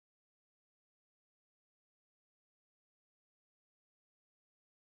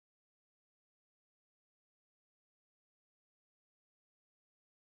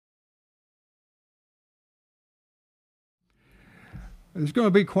There's going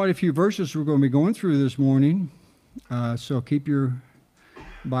to be quite a few verses we're going to be going through this morning, so keep your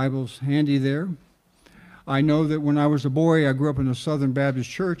Bibles handy there. I know that when I was a boy, I grew up in a Southern Baptist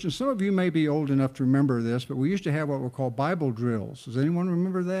church, and some of you may be old enough to remember this, but we used to have what were called Bible drills. Does anyone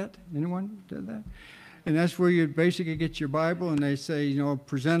remember that? Anyone did that? And that's where you basically get your Bible, and they say,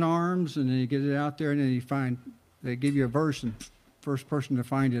 present arms, and then you get it out there, and then they give you a verse, and first person to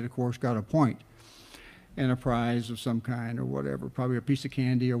find it, of course, got a point. And a prize of some kind or whatever, probably a piece of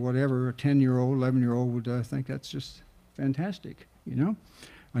candy or whatever. A 10-year-old, 11-year-old would think that's just fantastic,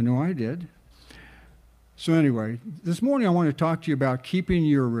 I know I did. So anyway, this morning I want to talk to you about keeping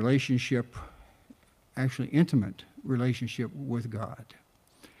your relationship, actually intimate relationship with God.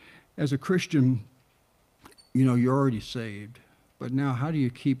 As a Christian, you're already saved, but now how do you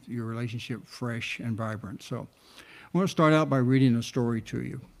keep your relationship fresh and vibrant? So I want to start out by reading a story to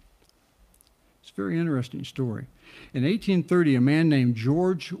you. It's a very interesting story. In 1830, a man named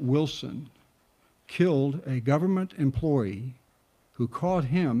George Wilson killed a government employee who caught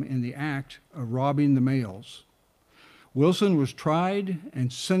him in the act of robbing the mails. Wilson was tried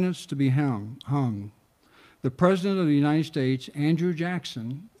and sentenced to be hung. The President of the United States, Andrew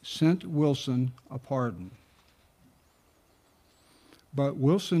Jackson, sent Wilson a pardon. But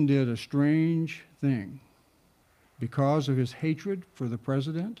Wilson did a strange thing. Because of his hatred for the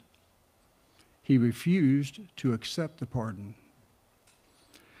president, he refused to accept the pardon.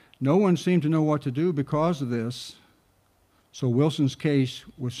 No one seemed to know what to do because of this, so Wilson's case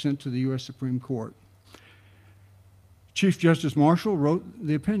was sent to the U.S. Supreme Court. Chief Justice Marshall wrote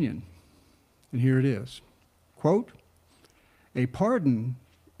the opinion, and here it is. Quote, "A pardon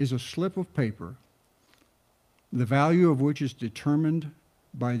is a slip of paper, the value of which is determined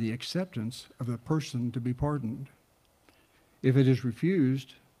by the acceptance of the person to be pardoned. If it is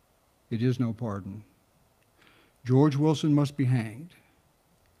refused, it is no pardon. George Wilson must be hanged."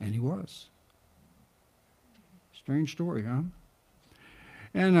 And he was. Strange story, huh?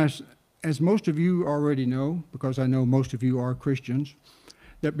 And as most of you already know, because I know most of you are Christians,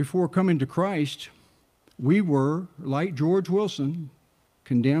 that before coming to Christ, we were, like George Wilson,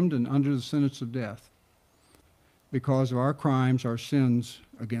 condemned and under the sentence of death because of our crimes, our sins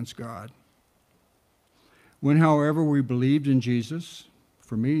against God. When, however, we believed in Jesus,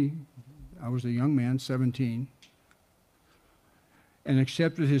 for me, I was a young man, 17, and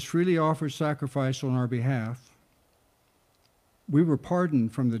accepted his freely offered sacrifice on our behalf, we were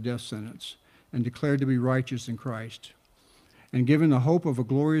pardoned from the death sentence and declared to be righteous in Christ, and given the hope of a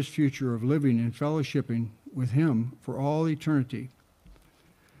glorious future of living and fellowshipping with him for all eternity.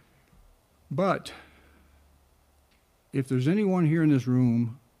 But if there's anyone here in this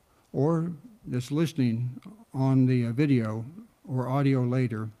room or that's listening on the video or audio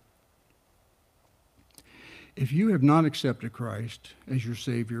later, if you have not accepted Christ as your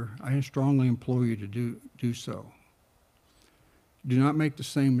Savior, I strongly implore you to do so. Do not make the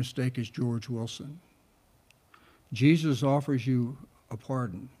same mistake as George Wilson. Jesus offers you a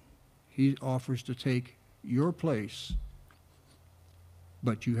pardon. He offers to take your place,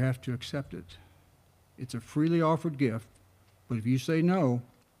 but you have to accept it. It's a freely offered gift, but if you say no,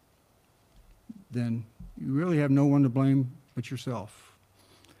 then you really have no one to blame but yourself.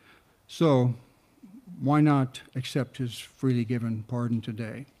 So, why not accept his freely given pardon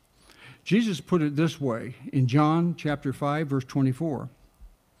today? Jesus put it this way in John chapter 5, verse 24.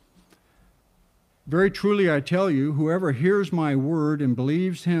 "Very truly I tell you, whoever hears my word and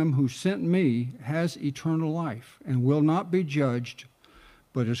believes him who sent me has eternal life and will not be judged,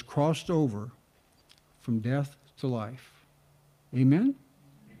 but is crossed over from death to life." Amen?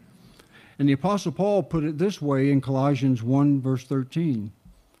 And the Apostle Paul put it this way in Colossians 1, verse 13.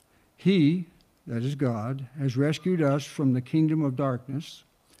 "He," that is God, "has rescued us from the kingdom of darkness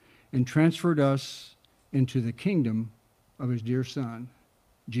and transferred us into the kingdom of his dear Son,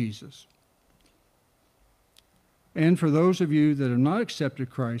 Jesus." And for those of you that have not accepted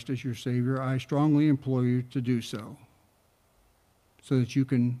Christ as your Savior, I strongly implore you to do so that you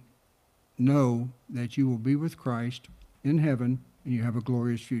can know that you will be with Christ in heaven and you have a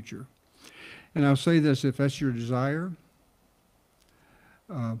glorious future. And I'll say this, if that's your desire,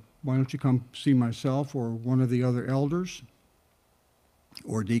 why don't you come see myself or one of the other elders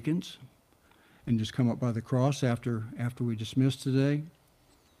or deacons and just come up by the cross after we dismiss today,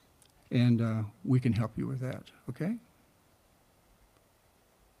 and we can help you with that, okay?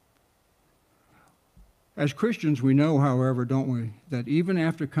 As Christians, we know, however, don't we, that even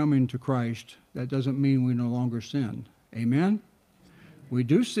after coming to Christ, that doesn't mean we no longer sin. Amen? We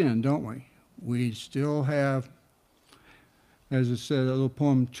do sin, don't we? We still have, as it said, a little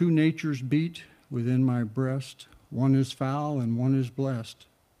poem, "Two natures beat within my breast, One is foul and one is blessed.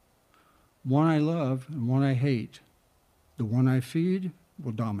 One I love and one I hate. The one I feed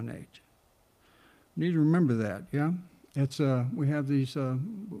will dominate. You need to remember that, yeah? It's we have these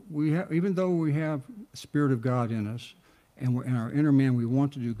even though we have the Spirit of God in us, and in our inner man we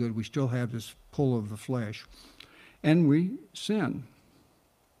want to do good, we still have this pull of the flesh, and we sin.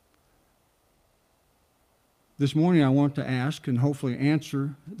 This morning I want to ask and hopefully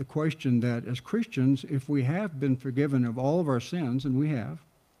answer the question that as Christians, if we have been forgiven of all of our sins, and we have,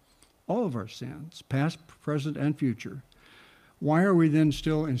 all of our sins, past, present, and future, why are we then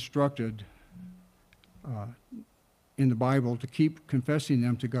still instructed in the Bible to keep confessing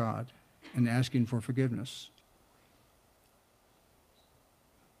them to God and asking for forgiveness?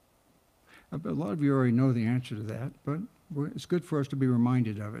 A lot of you already know the answer to that, but it's good for us to be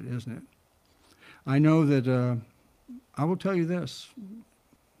reminded of it, isn't it? I know that I will tell you this,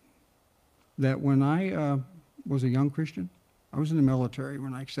 that when I was a young Christian, I was in the military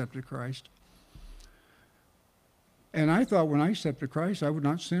when I accepted Christ. And I thought when I accepted Christ, I would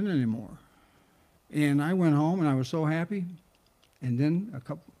not sin anymore. And I went home and I was so happy. And then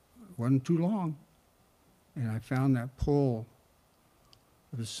it wasn't too long, and I found that pull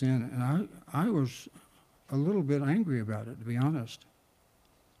of the sin. And I was a little bit angry about it, to be honest.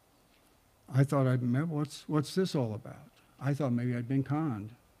 I thought what's this all about? I thought maybe I'd been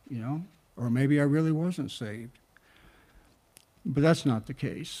conned, or maybe I really wasn't saved. But that's not the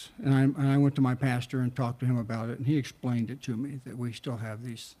case. And I went to my pastor and talked to him about it, and he explained it to me, that we still have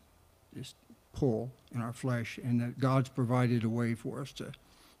this pull in our flesh, and that God's provided a way for us to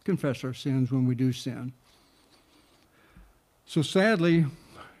confess our sins when we do sin. So sadly,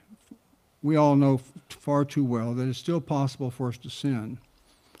 we all know far too well that it's still possible for us to sin.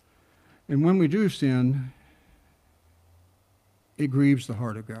 And when we do sin, it grieves the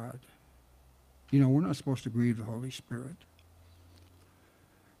heart of God. We're not supposed to grieve the Holy Spirit.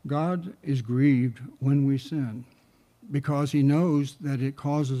 God is grieved when we sin because he knows that it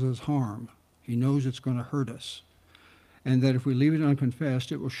causes us harm. He knows it's going to hurt us. And that if we leave it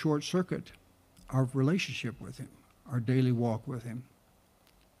unconfessed, it will short-circuit our relationship with him, our daily walk with him.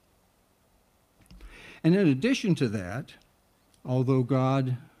 And in addition to that, although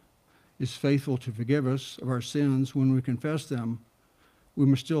God is faithful to forgive us of our sins when we confess them, we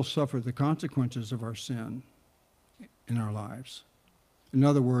must still suffer the consequences of our sin in our lives. In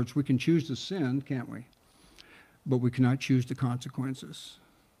other words, we can choose to sin, can't we? But we cannot choose the consequences.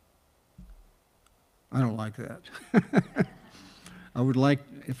 I don't like that. I would like,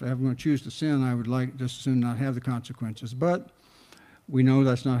 if I'm going to choose to sin, I would like just as soon not have the consequences. But we know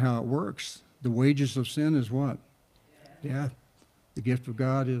that's not how it works. The wages of sin is what? Death. The gift of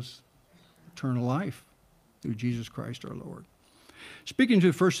God is eternal life through Jesus Christ our Lord. Speaking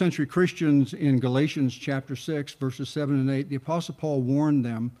to first century Christians in Galatians chapter 6, verses 7 and 8, the Apostle Paul warned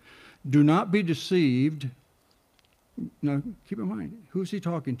them, do not be deceived. Now, keep in mind, who's he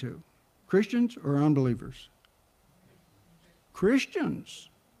talking to? Christians or unbelievers? Christians.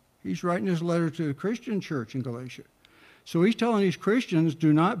 He's writing his letter to the Christian church in Galatia. So he's telling these Christians,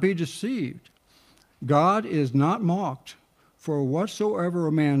 do not be deceived. God is not mocked, for whatsoever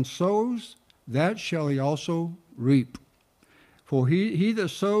a man sows, that shall he also reap. For he that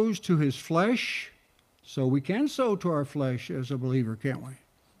sows to his flesh, so we can sow to our flesh as a believer, can't we?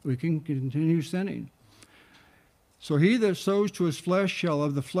 We can continue sinning. So he that sows to his flesh shall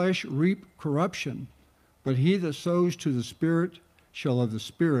of the flesh reap corruption, but he that sows to the Spirit shall of the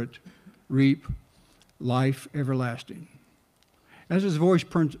Spirit reap life everlasting. As this verse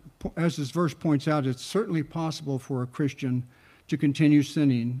points out, it's certainly possible for a Christian to continue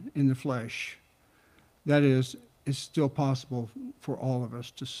sinning in the flesh. That is, it's still possible for all of us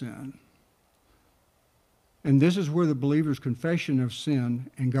to sin. And this is where the believer's confession of sin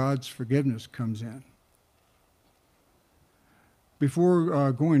and God's forgiveness comes in.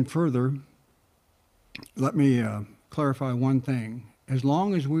 Before going further, let me clarify one thing. As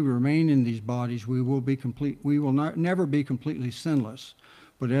long as we remain in these bodies, we will never be completely sinless.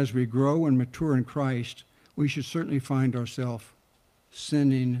 But as we grow and mature in Christ, we should certainly find ourselves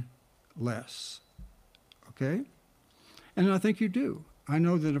sinning less. Okay? And I think you do. I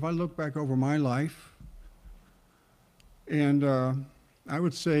know that if I look back over my life, and I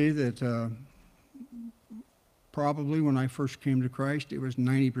would say that probably when I first came to Christ, it was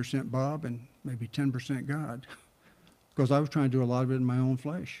 90% Bob and maybe 10% God, because I was trying to do a lot of it in my own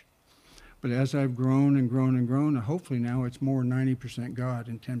flesh. But as I've grown and grown and grown, hopefully now it's more 90% God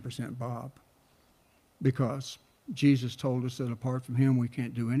and 10% Bob, because Jesus told us that apart from him we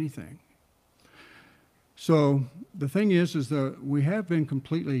can't do anything. So the thing is that we have been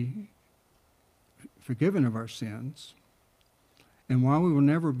completely forgiven of our sins, and while we will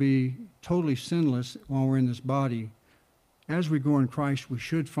never be totally sinless while we're in this body, as we grow in Christ, we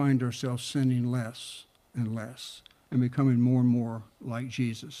should find ourselves sinning less and less and becoming more and more like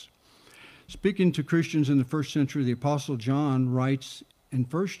Jesus. Speaking to Christians in the first century, the Apostle John writes in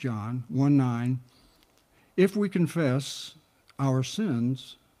 1 John 1:9, "If we confess our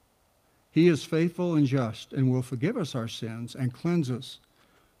sins, he is faithful and just and will forgive us our sins and cleanse us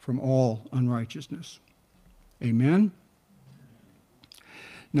from all unrighteousness." Amen?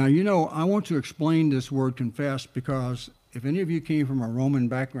 Now, I want to explain this word confess because if any of you came from a Roman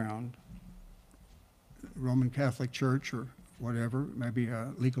background, Roman Catholic Church or whatever, maybe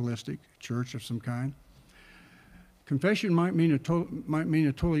a legalistic church of some kind, confession might mean a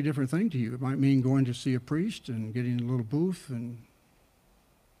totally different thing to you. It might mean going to see a priest and getting in a little booth and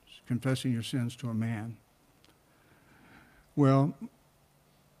confessing your sins to a man. Well,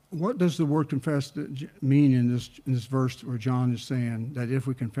 what does the word confess mean in this verse where John is saying that if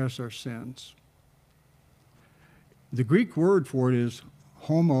we confess our sins? The Greek word for it is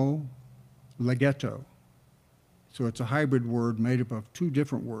homolegeto. So it's a hybrid word made up of two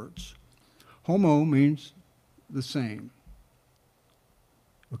different words. Homo means the same.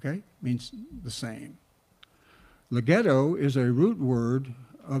 Okay? Means the same. Legeto is a root word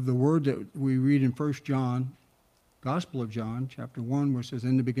of the word that we read in 1 John, Gospel of John, chapter 1, where it says,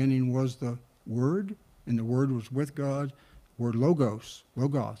 "In the beginning was the Word, and the Word was with God." Word logos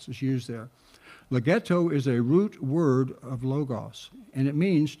is used there. Legeto is a root word of logos, and it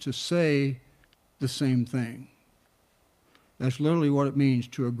means to say the same thing. That's literally what it means,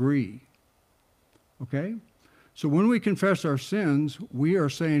 to agree. Okay? So when we confess our sins, we are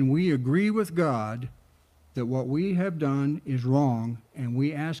saying we agree with God that what we have done is wrong, and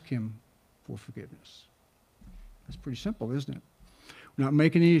we ask him for forgiveness. That's pretty simple, isn't it? We're not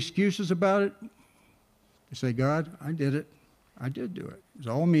making any excuses about it. We say, "God, I did it. I did do it. It's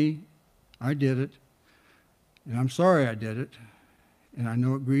all me. I did it. And I'm sorry I did it. And I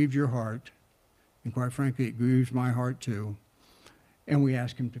know it grieved your heart. And quite frankly, it grieves my heart too." And we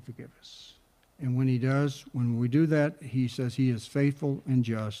ask him to forgive us. And when he does, when we do that, he says he is faithful and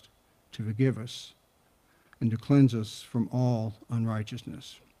just to forgive us and to cleanse us from all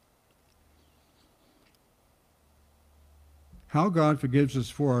unrighteousness. How God forgives us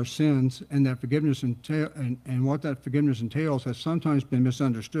for our sins and that forgiveness and what that forgiveness entails has sometimes been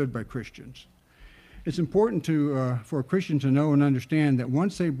misunderstood by Christians. It's important for a Christian to know and understand that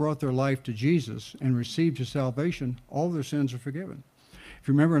once they brought their life to Jesus and received his salvation, all their sins are forgiven. If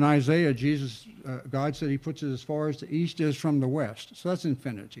you remember in Isaiah, God said he puts it as far as the east is from the west. So that's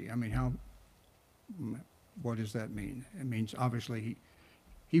infinity. I mean, what does that mean? It means obviously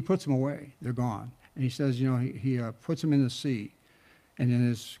he puts them away. They're gone. And he says, he puts them in the sea. And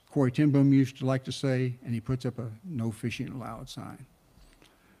then as Corey ten Boom used to like to say, and he puts up a no fishing allowed sign.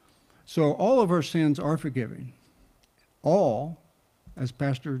 So all of our sins are forgiven. All, as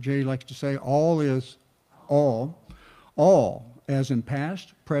Pastor Jay likes to say, all is all. All, as in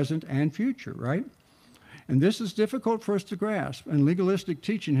past, present, and future, right? And this is difficult for us to grasp, and legalistic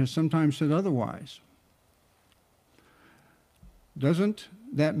teaching has sometimes said otherwise. Doesn't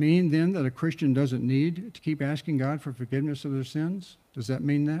that mean then that a Christian doesn't need to keep asking God for forgiveness of their sins? Does that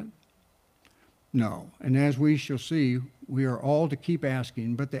mean that? No. And as we shall see, we are all to keep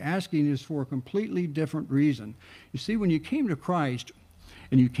asking, but the asking is for a completely different reason. You see, when you came to Christ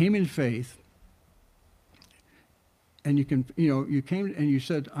and you came in faith, and you came and you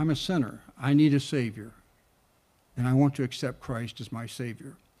said, "I'm a sinner. I need a Savior, and I want to accept Christ as my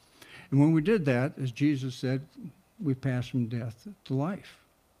Savior." And when we did that, as Jesus said, we passed from death to life.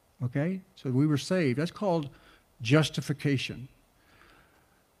 Okay? So we were saved. That's called justification.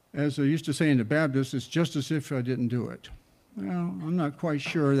 As I used to say in the Baptist, it's just as if I didn't do it. Well, I'm not quite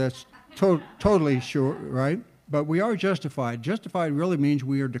sure that's totally sure, right? But we are justified. Justified really means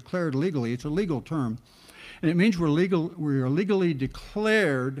we are declared legally. It's a legal term. And it means we are legally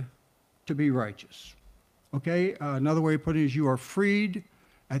declared to be righteous. Okay? Another way of putting it is you are freed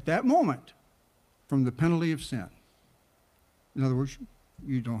at that moment from the penalty of sin. In other words,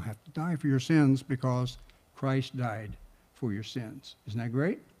 you don't have to die for your sins because Christ died for your sins. Isn't that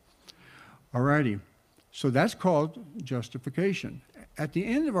great? All righty. So that's called justification. At the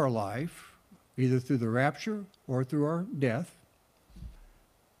end of our life, either through the rapture or through our death,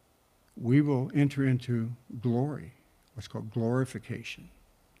 we will enter into glory, what's called glorification.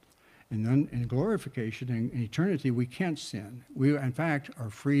 And then in glorification, in eternity, we can't sin. We, in fact, are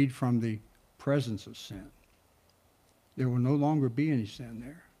freed from the presence of sin. There will no longer be any sin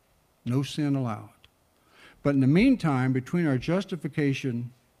there. No sin allowed. But in the meantime, between our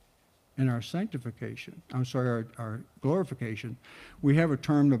justification and our sanctification, our glorification, we have a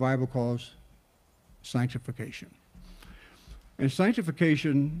term the Bible calls sanctification. And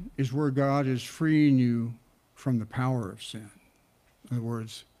sanctification is where God is freeing you from the power of sin. In other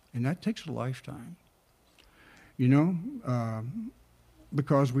words, and that takes a lifetime,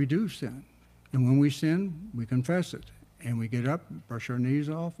 because we do sin. And when we sin, we confess it. And we get up, brush our knees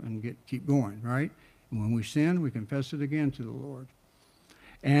off, and keep going, right? And when we sin, we confess it again to the Lord.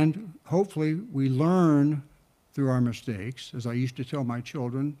 And hopefully we learn through our mistakes. As I used to tell my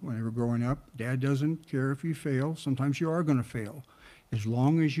children when they were growing up, Dad doesn't care if you fail. Sometimes you are going to fail, as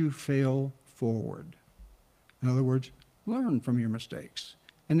long as you fail forward. In other words, learn from your mistakes.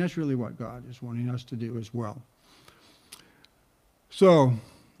 And that's really what God is wanting us to do as well. So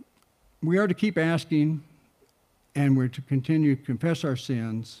we are to keep asking, and we're to continue to confess our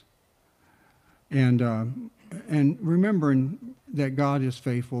sins, and remembering that God is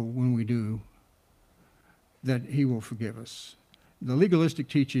faithful when we do, that he will forgive us. The legalistic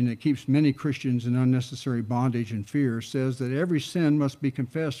teaching that keeps many Christians in unnecessary bondage and fear says that every sin must be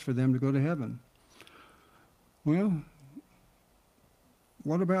confessed for them to go to heaven. Well,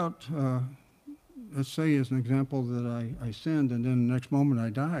 what about, let's say as an example that I sinned and then the next moment I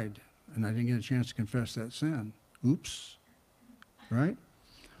died and I didn't get a chance to confess that sin. Oops, right?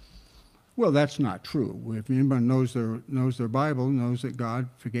 Well, that's not true. If anybody knows their Bible, knows that God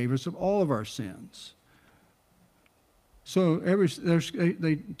forgave us of all of our sins. So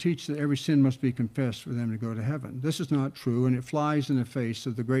they teach that every sin must be confessed for them to go to heaven. This is not true, and it flies in the face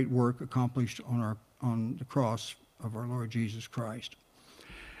of the great work accomplished on the cross of our Lord Jesus Christ.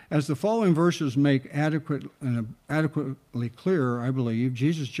 As the following verses make adequately clear, I believe,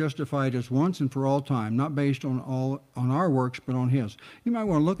 Jesus justified us once and for all time, not based on our works, but on his. You might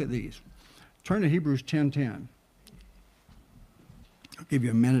want to look at these. Turn to Hebrews 10:10. I'll give you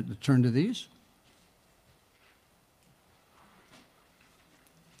a minute to turn to these.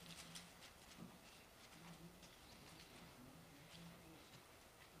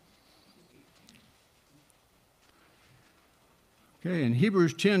 Okay, in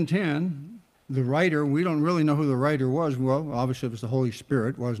Hebrews 10:10, the writer, we don't really know who the writer was. Well, obviously it was the Holy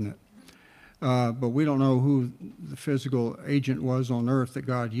Spirit, wasn't it? But we don't know who the physical agent was on earth that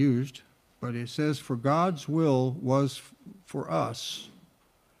God used. But it says, for God's will was for us.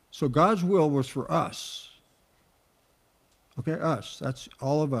 So God's will was for us. Okay, us, that's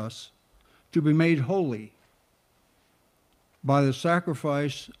all of us, to be made holy by the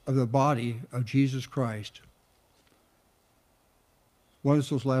sacrifice of the body of Jesus Christ. What is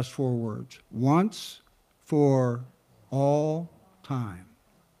those last four words? Once for all time.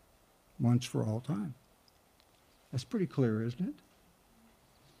 Once for all time. That's pretty clear, isn't it?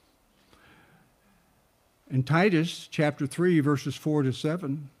 In Titus chapter 3, verses 4 to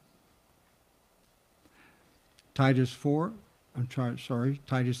 7, Titus 3,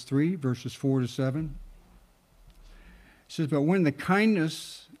 verses 4 to 7, it says, but when the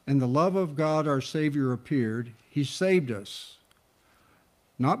kindness and the love of God our Savior appeared, he saved us,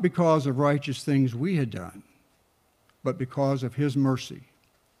 not because of righteous things we had done, but because of his mercy.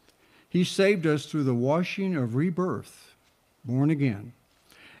 He saved us through the washing of rebirth, born again,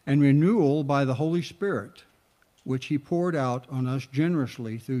 and renewal by the Holy Spirit, which he poured out on us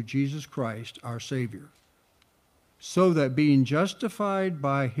generously through Jesus Christ, our Savior, so that being justified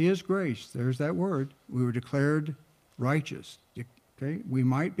by his grace, there's that word, we were declared righteous, okay? We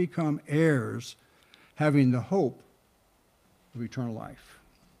might become heirs, having the hope of eternal life.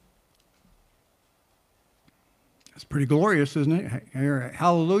 That's pretty glorious, isn't it?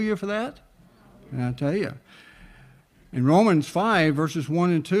 Hallelujah for that. And I tell you. In Romans 5, verses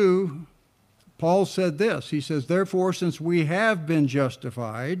 1 and 2, Paul said this. He says, therefore, since we have been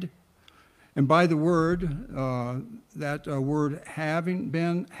justified, and by the word, that word have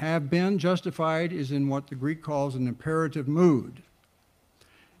been justified is in what the Greek calls an imperative mood.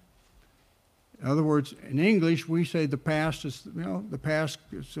 In other words, in English, we say the past is, the past,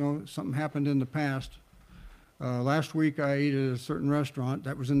 something happened in the past. Last week I ate at a certain restaurant.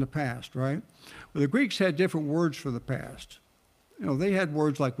 That was in the past, right? Well, the Greeks had different words for the past. They had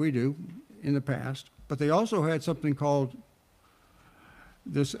words like we do in the past, but they also had something called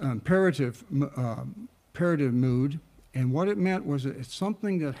this imperative mood, and what it meant was that it's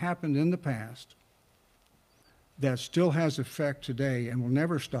something that happened in the past that still has effect today and will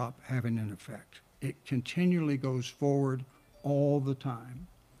never stop having an effect. It continually goes forward all the time.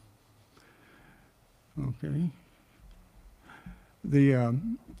 Okay.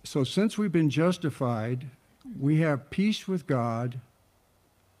 So since we've been justified, we have peace with God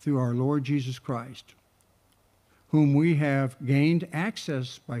through our Lord Jesus Christ, whom we have gained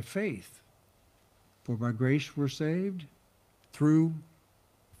access by faith. For by grace we're saved through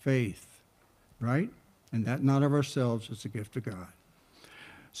faith, right? And that not of ourselves, it's a gift of God.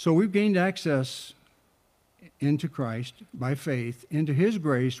 So we've gained access into Christ by faith, into his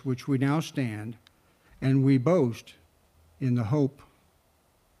grace, which we now stand, and we boast in the hope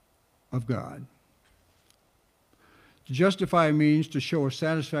of God. To justify means to show a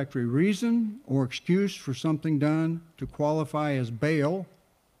satisfactory reason or excuse for something done, to qualify as bail.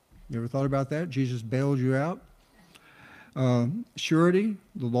 You ever thought about that? Jesus bailed you out. Surety,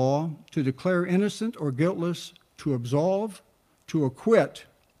 the law, to declare innocent or guiltless, to absolve, to acquit.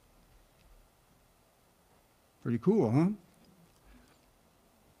 Pretty cool, huh?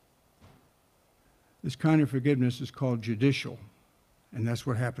 This kind of forgiveness is called judicial, and that's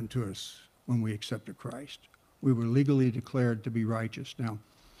what happened to us when we accepted Christ. We were legally declared to be righteous. Now,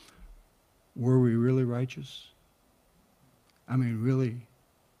 were we really righteous? I mean, really,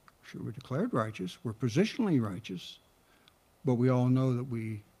 sure, we're declared righteous. We're positionally righteous, but we all know that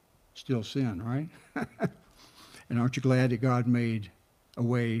we still sin, right? And aren't you glad that God made a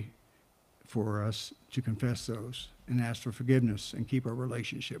way for us to confess those and ask for forgiveness and keep our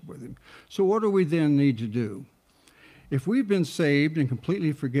relationship with him? So what do we then need to do? If we've been saved and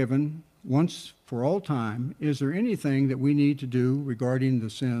completely forgiven once for all time, is there anything that we need to do regarding the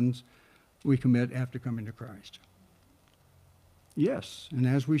sins we commit after coming to Christ? Yes, and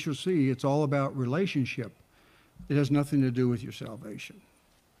as we shall see, it's all about relationship. It has nothing to do with your salvation.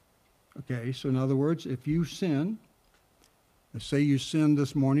 Okay, so in other words, if you sin, let's say you sinned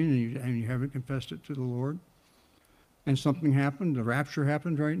this morning and you haven't confessed it to the Lord, and something happened, the rapture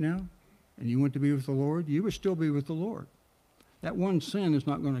happened right now, and you went to be with the Lord, you would still be with the Lord. That one sin is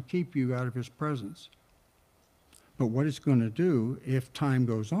not going to keep you out of his presence. But what it's going to do, if time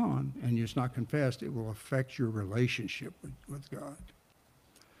goes on and it's not confessed, it will affect your relationship with God.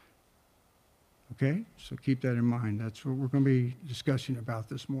 Okay? So keep that in mind. That's what we're going to be discussing about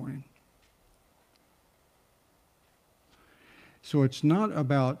this morning. So it's not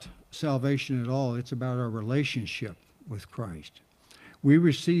about salvation at all. It's about our relationship with Christ. We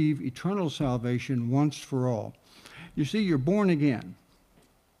receive eternal salvation once for all. You see, you're born again.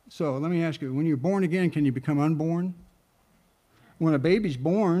 So let me ask you, when you're born again, can you become unborn? When a baby's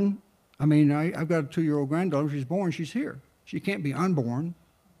born, I mean, I've got a 2-year-old granddaughter. She's born, she's here. She can't be unborn.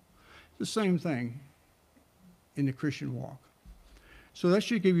 The same thing in the Christian walk. So that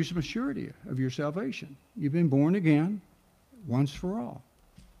should give you some surety of your salvation. You've been born again once for all.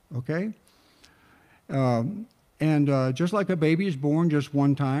 Okay? Just like a baby is born just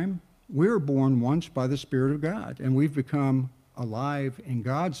one time, we're born once by the Spirit of God, and we've become alive in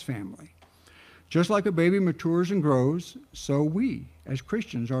God's family. Just like a baby matures and grows, so we, as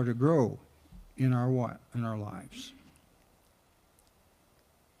Christians, are to grow in our lives.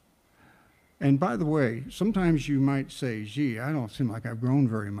 And by the way, sometimes you might say, gee, I don't seem like I've grown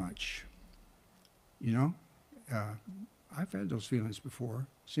very much. You know? I've had those feelings before.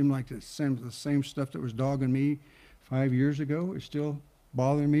 Seemed like the same stuff that was dogging me 5 years ago is still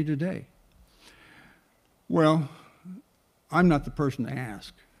bothering me today. Well, I'm not the person to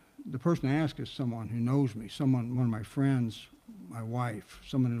ask. The person to ask is someone who knows me, one of my friends, my wife,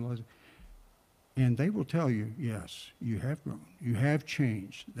 someone who loves me. And they will tell you, yes, you have grown. You have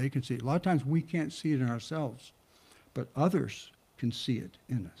changed. They can see it. A lot of times we can't see it in ourselves, but others can see it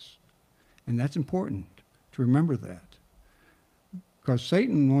in us. And that's important to remember that. Because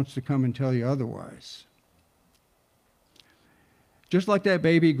Satan wants to come and tell you otherwise. Just like that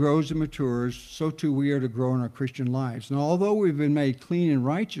baby grows and matures, so too we are to grow in our Christian lives. Now, although we've been made clean and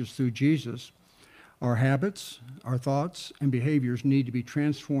righteous through Jesus, our habits, our thoughts, and behaviors need to be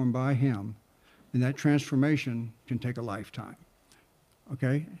transformed by him. And that transformation can take a lifetime.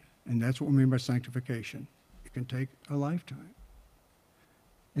 Okay? And that's what we mean by sanctification. It can take a lifetime.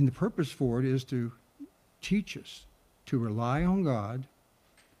 And the purpose for it is to teach us to rely on God.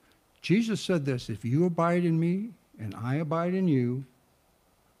 Jesus said this, if you abide in me and I abide in you,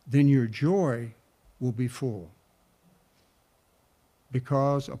 then your joy will be full.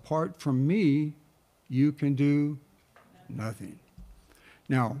 Because apart from me, you can do nothing.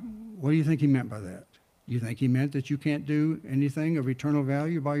 Now, what do you think he meant by that? Do you think he meant that you can't do anything of eternal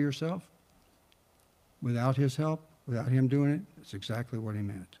value by yourself? Without his help? Without him doing it? That's exactly what he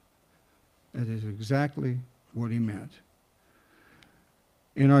meant. That is exactly what he meant.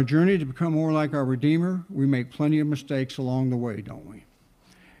 In our journey to become more like our Redeemer, we make plenty of mistakes along the way, don't we?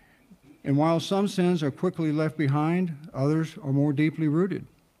 And while some sins are quickly left behind, others are more deeply rooted.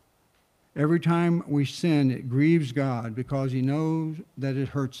 Every time we sin, it grieves God because he knows that it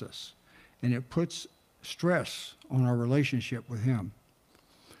hurts us, and it puts stress on our relationship with him.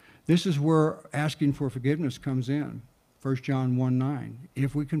 This is where asking for forgiveness comes in. 1 John 1:9.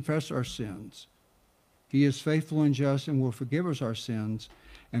 If we confess our sins, he is faithful and just and will forgive us our sins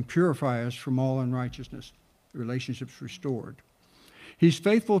and purify us from all unrighteousness. The relationship's restored. He's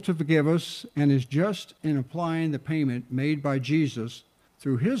faithful to forgive us and is just in applying the payment made by Jesus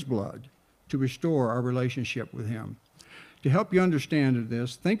through his blood to restore our relationship with him. To help you understand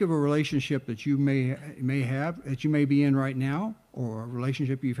this, think of a relationship that you may have, that you may be in right now, or a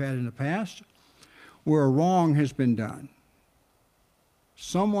relationship you've had in the past, where a wrong has been done.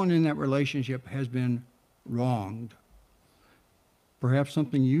 Someone in that relationship has been wronged. Perhaps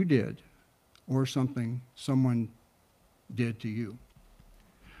something you did, or something someone did to you.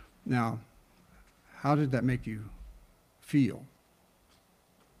 Now, how did that make you feel?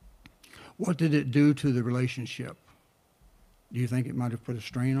 What did it do to the relationship? Do you think it might have put a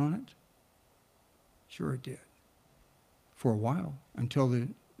strain on it? Sure it did. For a while, until the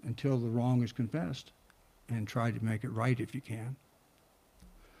wrong is confessed, and try to make it right if you can.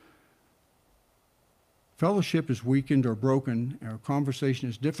 Fellowship is weakened or broken, or conversation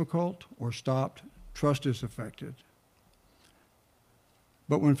is difficult or stopped, trust is affected.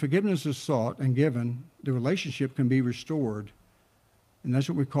 But when forgiveness is sought and given, the relationship can be restored, and that's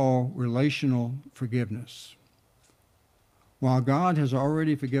what we call relational forgiveness. While God has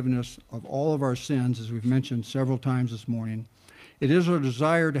already forgiven us of all of our sins, as we've mentioned several times this morning, it is our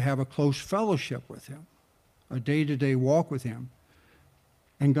desire to have a close fellowship with him, a day-to-day walk with him.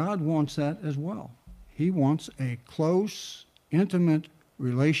 And God wants that as well. He wants a close, intimate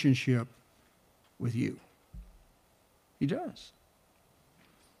relationship with you. He does.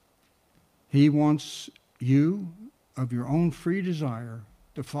 He wants you, of your own free desire,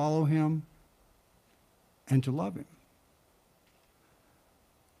 to follow him and to love him.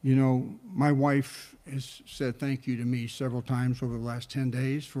 You know, my wife has said thank you to me several times over the last 10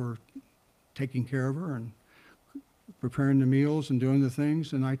 days for taking care of her and preparing the meals and doing the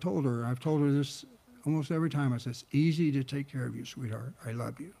things. And I've told her this almost every time. I said, it's easy to take care of you, sweetheart. I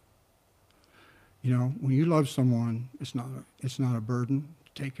love you. You know, when you love someone, it's not a burden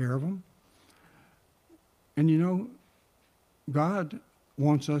to take care of them. And you know, God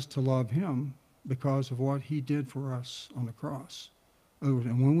wants us to love him because of what he did for us on the cross.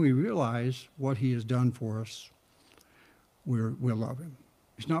 And when we realize what he has done for us, we'll love him.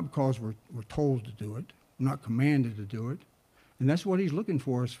 It's not because we're told to do it. We're not commanded to do it. And that's what he's looking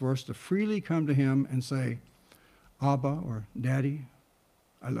for, is for us to freely come to him and say, Abba or Daddy,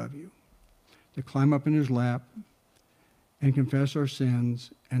 I love you. To climb up in his lap and confess our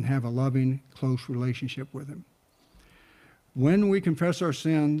sins and have a loving, close relationship with him. When we confess our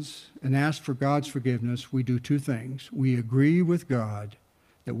sins and ask for God's forgiveness, we do two things. We agree with God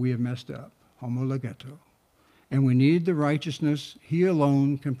that we have messed up, homologeto, and we need the righteousness he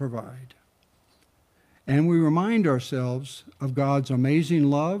alone can provide. And we remind ourselves of God's amazing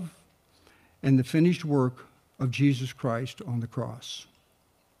love and the finished work of Jesus Christ on the cross.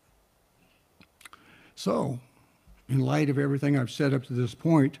 So, in light of everything I've said up to this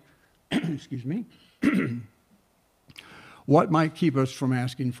point, excuse me, what might keep us from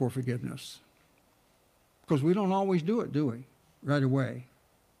asking for forgiveness? Because we don't always do it, do we? Right away.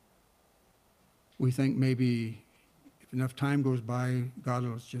 We think maybe if enough time goes by, God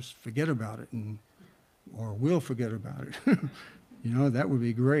will just forget about it, or will forget about it. You know, that would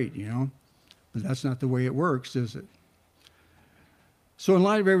be great, you know. But that's not the way it works, is it? So in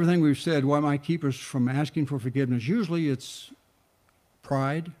light of everything we've said, what might keep us from asking for forgiveness? Usually it's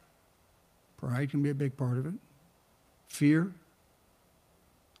pride. Pride can be a big part of it. Fear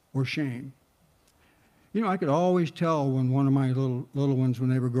or shame. You know, I could always tell when one of my little ones, when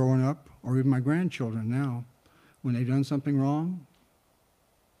they were growing up, or even my grandchildren now, when they've done something wrong,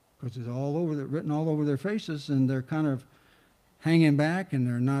 because it's all over, written all over their faces, and they're kind of hanging back, and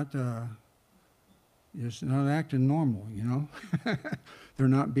they're not just not acting normal, you know. They're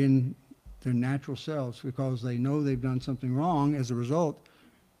not being their natural selves because they know they've done something wrong. As a result,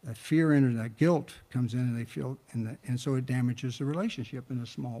 that fear and that guilt comes in, and they feel, and so it damages the relationship in a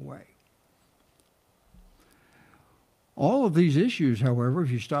small way. All of these issues, however,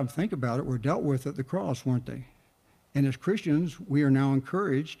 if you stop and think about it, were dealt with at the cross, weren't they? And as Christians, we are now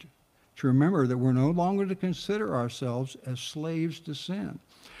encouraged to remember that we're no longer to consider ourselves as slaves to sin.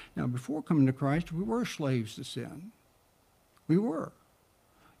 Now, before coming to Christ, we were slaves to sin. We were.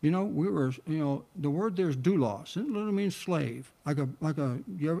 You know, we were, you know, the word there is doulos. It literally means slave. How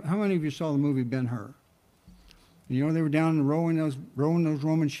many of you saw the movie Ben-Hur? You know, they were down rowing those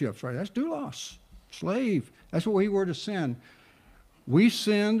Roman ships, right? That's doulos, slave. That's what we were to sin. We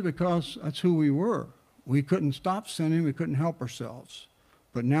sinned because that's who we were. We couldn't stop sinning. We couldn't help ourselves.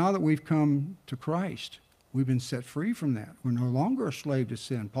 But now that we've come to Christ, we've been set free from that. We're no longer a slave to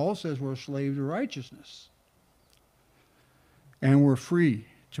sin. Paul says we're a slave to righteousness. And we're free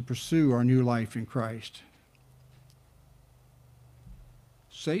to pursue our new life in Christ.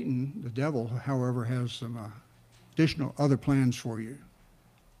 Satan, the devil, however, has some additional other plans for you.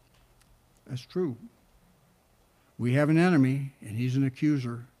 That's true. We have an enemy, and he's an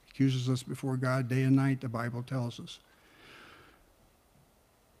accuser. He accuses us before God day and night, the Bible tells us.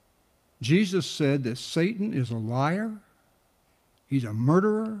 Jesus said that Satan is a liar, he's a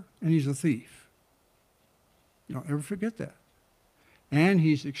murderer, and he's a thief. You don't ever forget that. And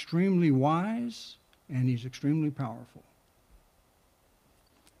he's extremely wise, and he's extremely powerful.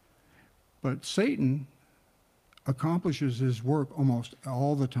 But Satan accomplishes his work almost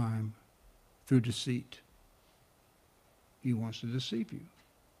all the time through deceit. He wants to deceive you.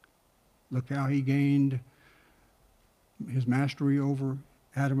 Look how he gained his mastery over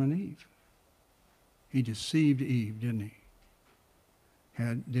Adam and Eve. He deceived Eve, didn't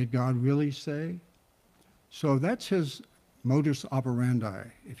he? Did God really say? So that's his modus operandi,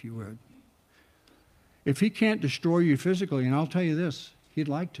 if you would. If he can't destroy you physically, and I'll tell you this, he'd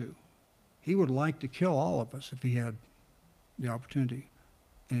like to. He would like to kill all of us if he had the opportunity.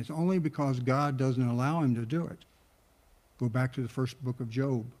 And it's only because God doesn't allow him to do it. Go back to the first book of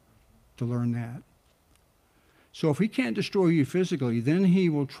Job to learn that. So if he can't destroy you physically, then he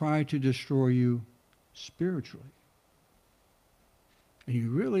will try to destroy you spiritually. And you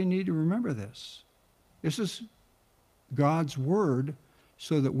really need to remember this. This is God's word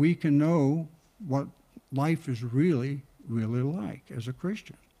so that we can know what life is really, really like as a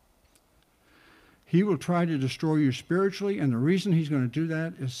Christian. He will try to destroy you spiritually, and the reason he's going to do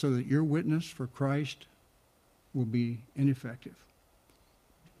that is so that your witness for Christ will be ineffective.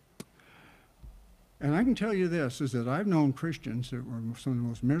 And I can tell you this, is that I've known Christians that were some of the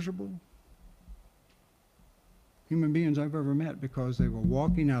most miserable human beings I've ever met because they were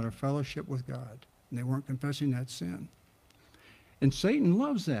walking out of fellowship with God, and they weren't confessing that sin. And Satan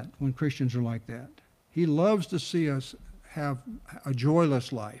loves that when Christians are like that. He loves to see us have a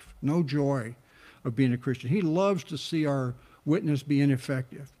joyless life, no joy of being a Christian. He loves to see our witness be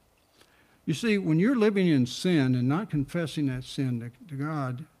ineffective. You see, when you're living in sin and not confessing that sin to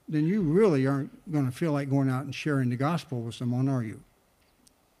God, then you really aren't going to feel like going out and sharing the gospel with someone, are you?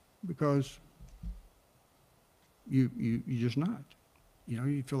 Because you're just not. You know,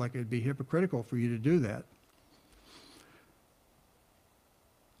 you feel like it'd be hypocritical for you to do that.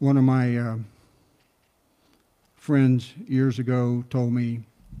 One of my friends years ago told me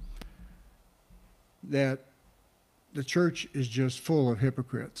that the church is just full of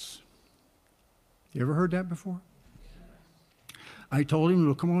hypocrites. You ever heard that before? I told him,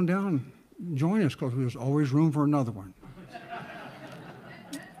 well, come on down and join us because there's always room for another one.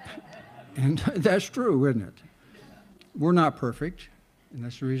 And that's true, isn't it? We're not perfect, and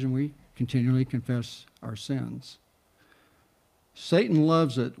that's the reason we continually confess our sins. Satan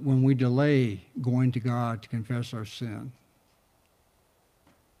loves it when we delay going to God to confess our sin.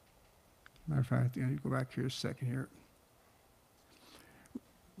 Matter of fact, I need to go back here a second here.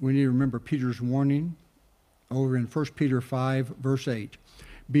 We need to remember Peter's warning over in 1 Peter 5, verse 8.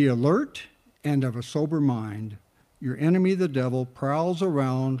 Be alert and of a sober mind. Your enemy, the devil, prowls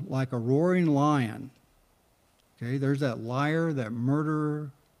around like a roaring lion. Okay, there's that liar, that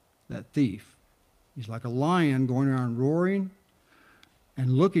murderer, that thief. He's like a lion going around roaring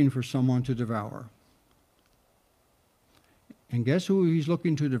and looking for someone to devour. And guess who he's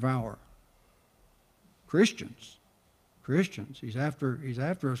looking to devour? Christians. Christians. He's after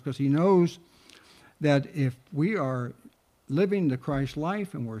us because he knows that if we are living the Christ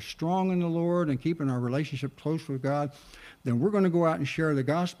life and we're strong in the Lord and keeping our relationship close with God, then we're going to go out and share the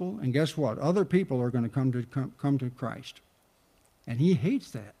gospel. And guess what? Other people are going to come to Christ. And he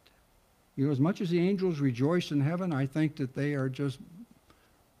hates that. You know, as much as the angels rejoice in heaven, I think that they are just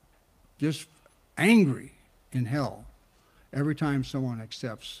angry in hell every time someone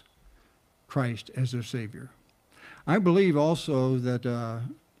accepts Christ as their Savior. I believe also that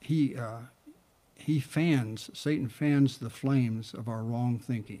Satan fans the flames of our wrong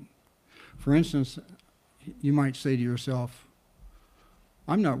thinking. For instance, you might say to yourself,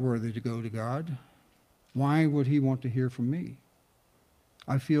 I'm not worthy to go to God. Why would he want to hear from me?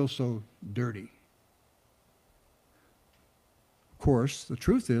 I feel so dirty. Of course, the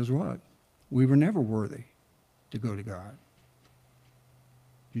truth is what? We were never worthy to go to God.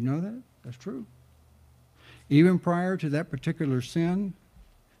 Do you know that? That's true. Even prior to that particular sin,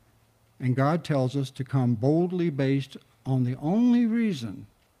 and God tells us to come boldly based on the only reason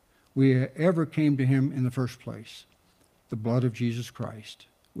we ever came to him in the first place, the blood of Jesus Christ,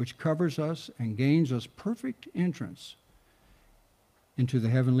 which covers us and gains us perfect entrance into the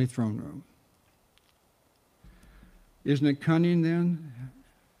heavenly throne room. Isn't it cunning then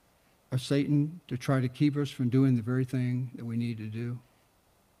of Satan to try to keep us from doing the very thing that we need to do?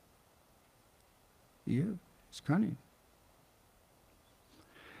 Yeah, it's cunning.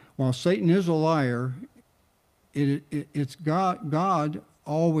 While Satan is a liar, it's God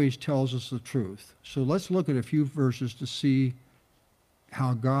always tells us the truth. So let's look at a few verses to see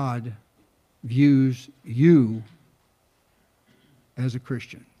how God views you as a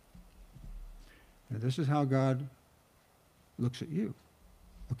Christian. Now, this is how God looks at you.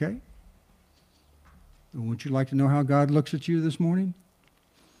 Okay? Would you like to know how God looks at you this morning?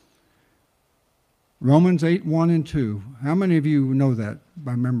 Romans 8, 1 and 2. How many of you know that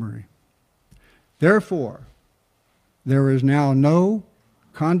by memory? Therefore, there is now no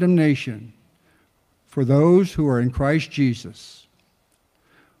condemnation for those who are in Christ Jesus,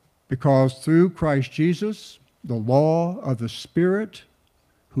 because through Christ Jesus, the law of the Spirit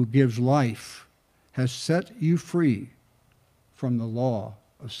who gives life has set you free from the law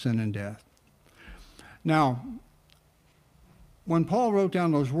of sin and death. Now, when Paul wrote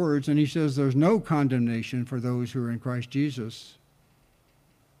down those words and he says there's no condemnation for those who are in Christ Jesus,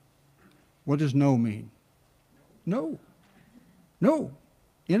 what does no mean? No. No.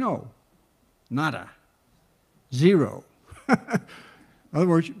 N-O. Nada. Zero. In other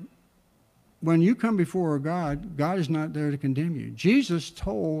words, when you come before God, God is not there to condemn you. Jesus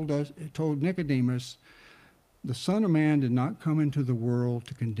told Nicodemus, the Son of Man did not come into the world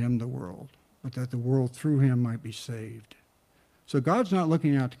to condemn the world, but that the world through him might be saved. So God's not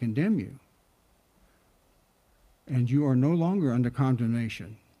looking out to condemn you. And you are no longer under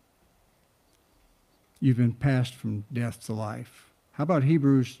condemnation. You've been passed from death to life. How about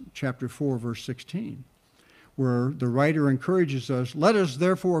Hebrews chapter 4, verse 16, where the writer encourages us, let us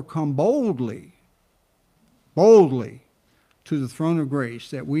therefore come boldly to the throne of grace,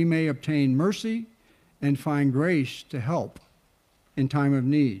 that we may obtain mercy and find grace to help in time of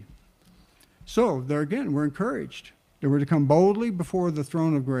need. So, there again, we're encouraged that we're to come boldly before the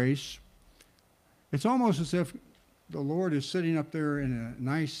throne of grace. It's almost as if the Lord is sitting up there in a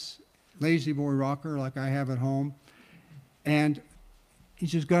nice lazy boy rocker like I have at home, and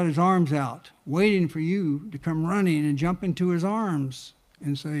he's just got his arms out, waiting for you to come running and jump into his arms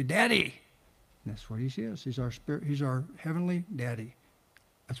and say, Daddy. And that's what he is. He's our spirit. He's our heavenly daddy.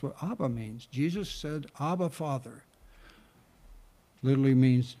 That's what Abba means. Jesus said, Abba, Father. Literally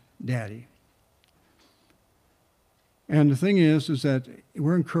means daddy. And the thing is that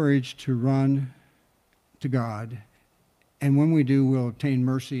we're encouraged to run to God. And when we do, we'll obtain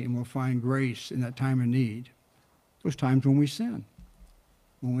mercy and we'll find grace in that time of need. Those times when we sin,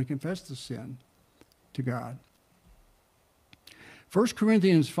 when we confess the sin to God. 1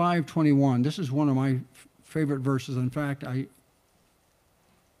 Corinthians 5:21, this is one of my favorite verses. In fact, on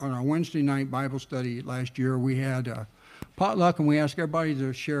our Wednesday night Bible study last year, we had a potluck and we asked everybody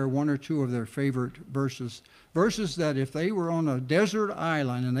to share one or two of their favorite verses. Verses that if they were on a desert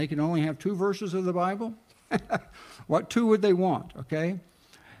island and they could only have 2 verses of the Bible, what 2 would they want, okay?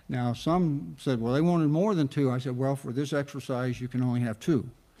 Now, some said, well, they wanted more than 2. I said, well, for this exercise, you can only have 2.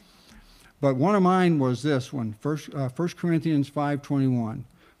 But one of mine was this one, 1 Corinthians 5:21.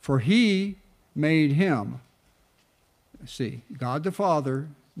 For he made him, see, God the Father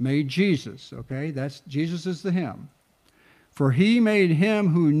made Jesus, okay? That's, Jesus is the him. For he made him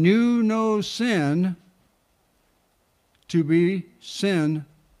who knew no sin to be sin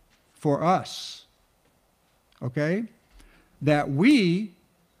for us, okay? That we,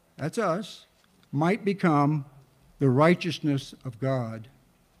 that's us, might become the righteousness of God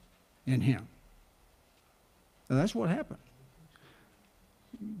in him. And that's what happened.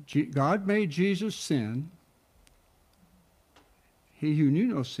 God made Jesus sin, he who knew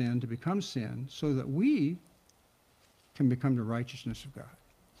no sin to become sin, so that we can become the righteousness of God.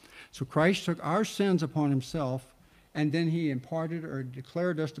 So Christ took our sins upon himself, and then he imparted or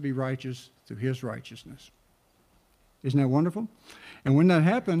declared us to be righteous through his righteousness. Isn't that wonderful? And when that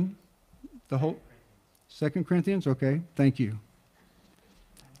happened, the whole 2 Corinthians, okay, thank you.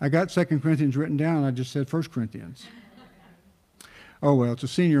 I got 2 Corinthians written down, I just said 1 Corinthians. Oh well, it's a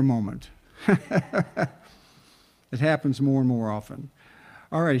senior moment. It happens more and more often.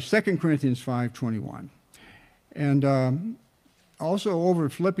 All right, 2 Corinthians 5:21. And also over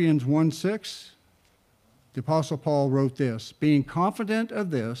Philippians 1:6, the Apostle Paul wrote this, being confident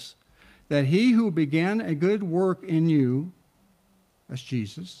of this, that he who began a good work in you, that's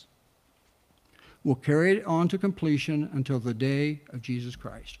Jesus, will carry it on to completion until the day of Jesus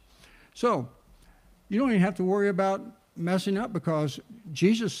Christ. So, you don't even have to worry about messing up, because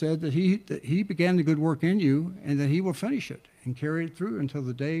Jesus said that he began the good work in you and that he will finish it and carry it through until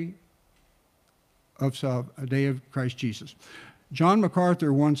the day of Christ Jesus. John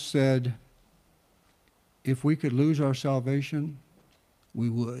MacArthur once said, if we could lose our salvation, we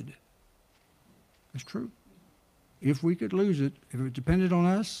would. It's true. If we could lose it, if it depended on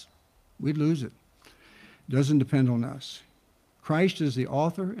us, we'd lose it. It doesn't depend on us. Christ is the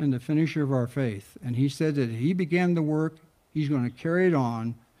author and the finisher of our faith, and he said that he began the work, he's going to carry it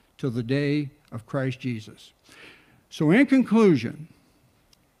on till the day of Christ Jesus. So in conclusion,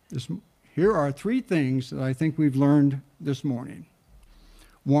 here are 3 things that I think we've learned this morning.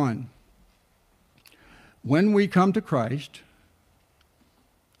 1, when we come to Christ,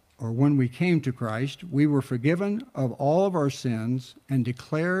 or when we came to Christ, we were forgiven of all of our sins and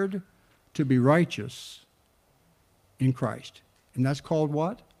declared to be righteous in Christ. And that's called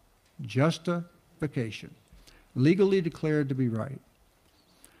what? Justification. Legally declared to be right.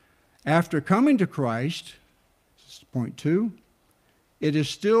 After coming to Christ, this is point 2, it is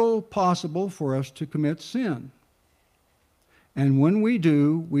still possible for us to commit sin. And when we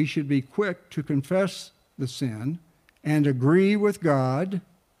do, we should be quick to confess the sin and agree with God,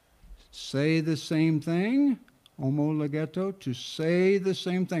 say the same thing, homo legeto, to say the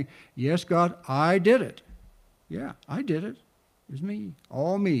same thing. Yes, God, I did it. Yeah, I did it. It was me,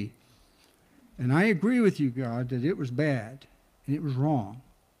 all me. And I agree with you, God, that it was bad and it was wrong.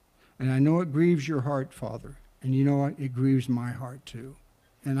 And I know it grieves your heart, Father. And you know what? It grieves my heart too.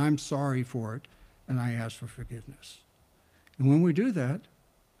 And I'm sorry for it, and I ask for forgiveness. And when we do that,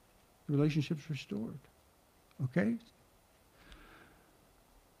 the relationship's restored. Okay?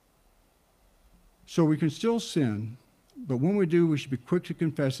 So we can still sin, but when we do, we should be quick to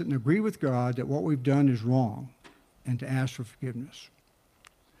confess it and agree with God that what we've done is wrong, and to ask for forgiveness.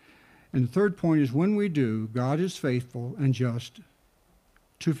 And the third point is, when we do, God is faithful and just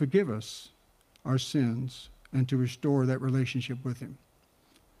to forgive us our sins and to restore that relationship with him.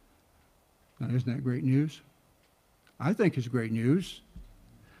 Now, isn't that great news? I think it's great news.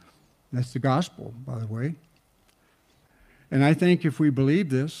 That's the gospel, by the way. And I think if we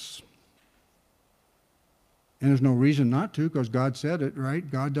believe this, and there's no reason not to, because God said it, right?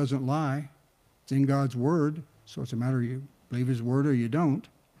 God doesn't lie. It's in God's word. So it's a matter of you believe his word or you don't.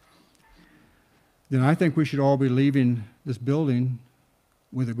 Then I think we should all be leaving this building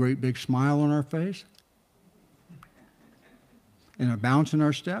with a great big smile on our face and a bounce in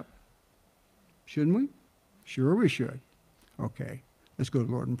our step. Shouldn't we? Sure we should. Okay, let's go to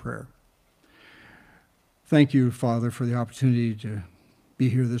the Lord in prayer. Thank you, Father, for the opportunity to be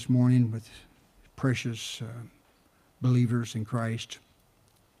here this morning with precious believers in Christ.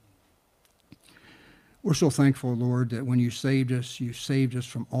 We're so thankful, Lord, that when you saved us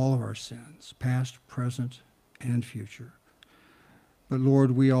from all of our sins, past, present, and future. But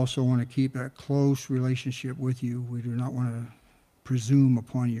Lord, we also want to keep that close relationship with you. We do not want to presume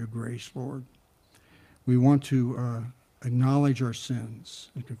upon your grace, Lord. We want to acknowledge our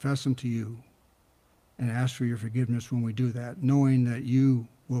sins and confess them to you and ask for your forgiveness when we do that, knowing that you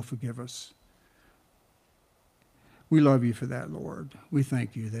will forgive us. We love you for that, Lord. We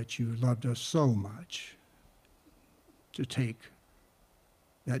thank you that you loved us so much to take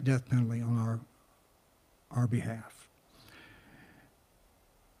that death penalty on our behalf.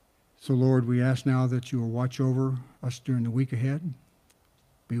 So, Lord, we ask now that you will watch over us during the week ahead.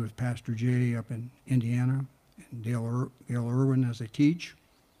 Be with Pastor Jay up in Indiana and Gail Irwin as they teach.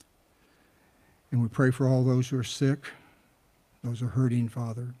 And we pray for all those who are sick, those who are hurting,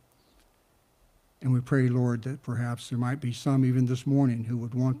 Father. And we pray, Lord, that perhaps there might be some even this morning who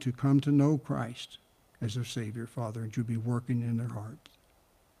would want to come to know Christ as their Savior, Father, and you'd be working in their hearts.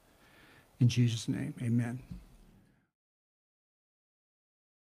 In Jesus' name, amen.